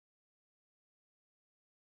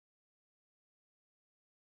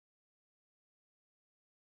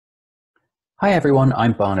Hi everyone,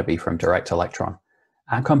 I'm Barnaby from Direct Electron.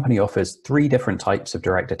 Our company offers 3 different types of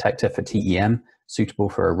direct detector for TEM,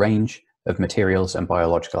 suitable for a range of materials and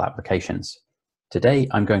biological applications. Today,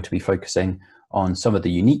 I'm going to be focusing on some of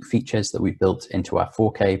the unique features that we've built into our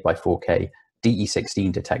 4K by 4K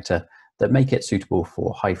DE16 detector that make it suitable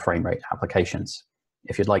for high frame rate applications.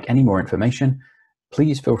 If you'd like any more information,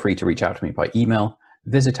 please feel free to reach out to me by email,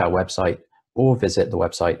 visit our website, or visit the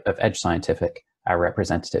website of Edge Scientific, our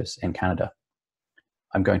representatives in Canada.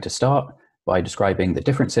 I'm going to start by describing the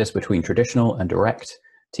differences between traditional and direct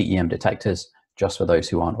TEM detectors, just for those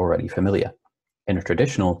who aren't already familiar. In a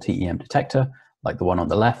traditional TEM detector, like the one on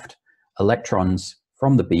the left, electrons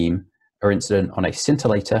from the beam are incident on a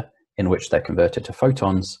scintillator in which they're converted to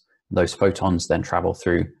photons. Those photons then travel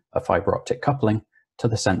through a fiber optic coupling to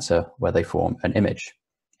the sensor where they form an image.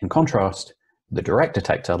 In contrast, the direct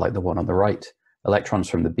detector, like the one on the right, electrons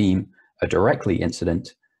from the beam are directly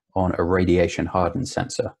incident on a radiation hardened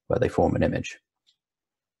sensor where they form an image.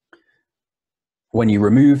 When you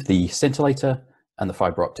remove the scintillator and the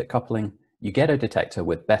fiber optic coupling, you get a detector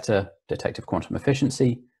with better detective quantum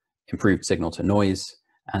efficiency, improved signal to noise,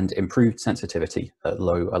 and improved sensitivity at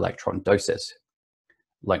low electron doses.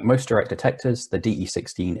 Like most direct detectors, the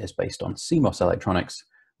DE16 is based on CMOS electronics,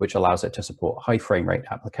 which allows it to support high frame rate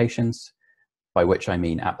applications, by which I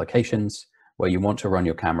mean applications where you want to run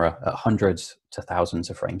your camera at hundreds to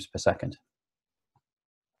thousands of frames per second.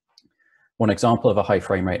 One example of a high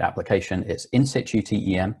frame rate application is in situ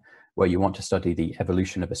TEM, where you want to study the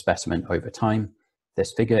evolution of a specimen over time.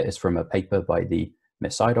 This figure is from a paper by the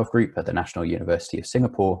Misaidov group at the National University of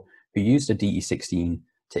Singapore, who used a DE16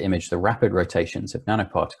 to image the rapid rotations of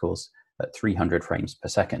nanoparticles at 300 frames per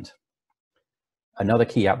second. Another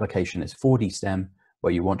key application is 4D STEM,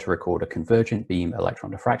 where you want to record a convergent beam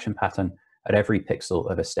electron diffraction pattern at every pixel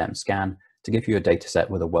of a STEM scan to give you a dataset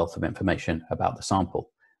with a wealth of information about the sample.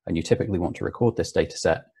 And you typically want to record this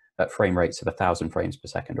dataset at frame rates of 1,000 frames per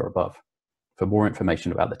second or above. For more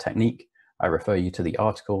information about the technique, I refer you to the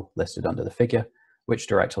article listed under the figure, which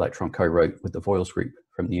Direct Electron co-wrote with the Voiles group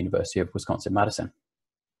from the University of Wisconsin-Madison.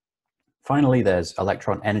 Finally, there's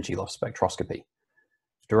electron energy loss spectroscopy.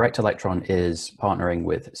 Direct Electron is partnering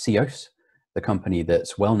with CEOS, the company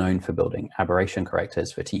that's well known for building aberration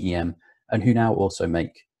correctors for TEM and who now also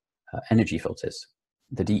make energy filters.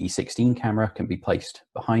 The DE16 camera can be placed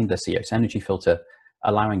behind the CEOS energy filter,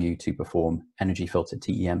 allowing you to perform energy filtered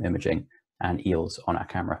TEM imaging and EELs on our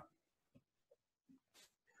camera.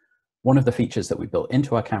 One of the features that we built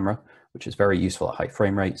into our camera, which is very useful at high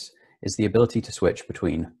frame rates, is the ability to switch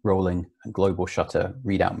between rolling and global shutter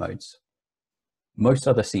readout modes. Most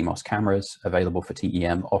other CMOS cameras available for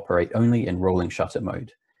TEM operate only in rolling shutter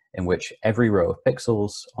mode, in which every row of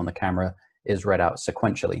pixels on the camera is read out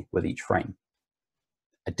sequentially with each frame.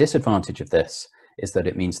 A disadvantage of this is that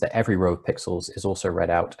it means that every row of pixels is also read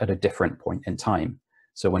out at a different point in time.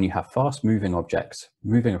 So when you have fast moving objects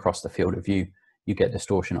moving across the field of view, you get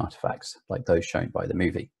distortion artifacts like those shown by the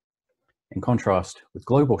movie. In contrast, with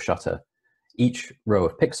global shutter, each row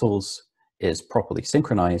of pixels is properly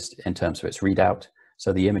synchronized in terms of its readout,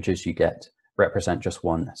 so the images you get represent just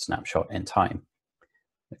one snapshot in time.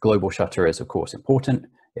 The global shutter is of course important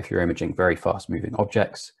if you're imaging very fast moving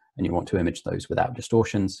objects and you want to image those without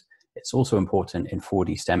distortions. It's also important in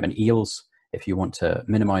 4D STEM and EELs if you want to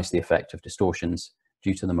minimize the effect of distortions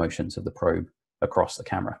due to the motions of the probe across the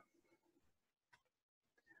camera.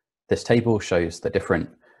 This table shows the different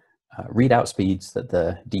readout speeds that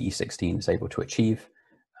the DE16 is able to achieve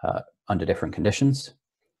under different conditions.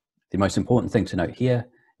 The most important thing to note here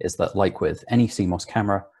is that, like with any CMOS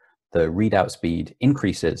camera, the readout speed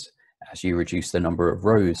increases as you reduce the number of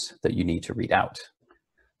rows that you need to read out.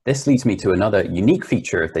 This leads me to another unique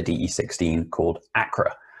feature of the DE16 called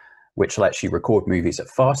ACRA, which lets you record movies at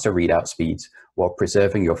faster readout speeds while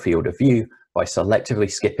preserving your field of view by selectively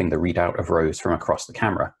skipping the readout of rows from across the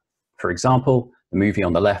camera. For example, the movie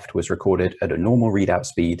on the left was recorded at a normal readout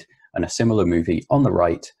speed, and a similar movie on the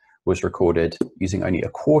right was recorded using only a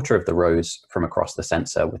quarter of the rows from across the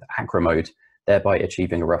sensor with ACRA mode, thereby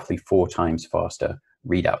achieving a roughly 4 times faster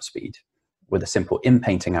readout speed, with a simple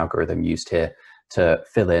in-painting algorithm used here to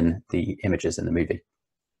fill in the images in the movie.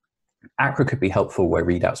 ACRA could be helpful where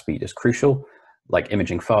readout speed is crucial, like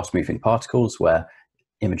imaging fast-moving particles, where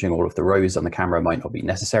imaging all of the rows on the camera might not be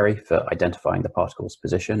necessary for identifying the particle's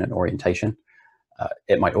position and orientation.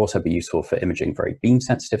 It might also be useful for imaging very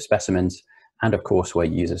beam-sensitive specimens, and of course where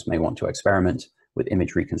users may want to experiment with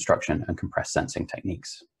image reconstruction and compressed sensing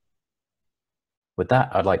techniques. With that,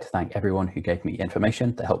 I'd like to thank everyone who gave me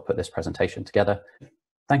information to help put this presentation together.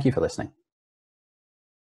 Thank you for listening.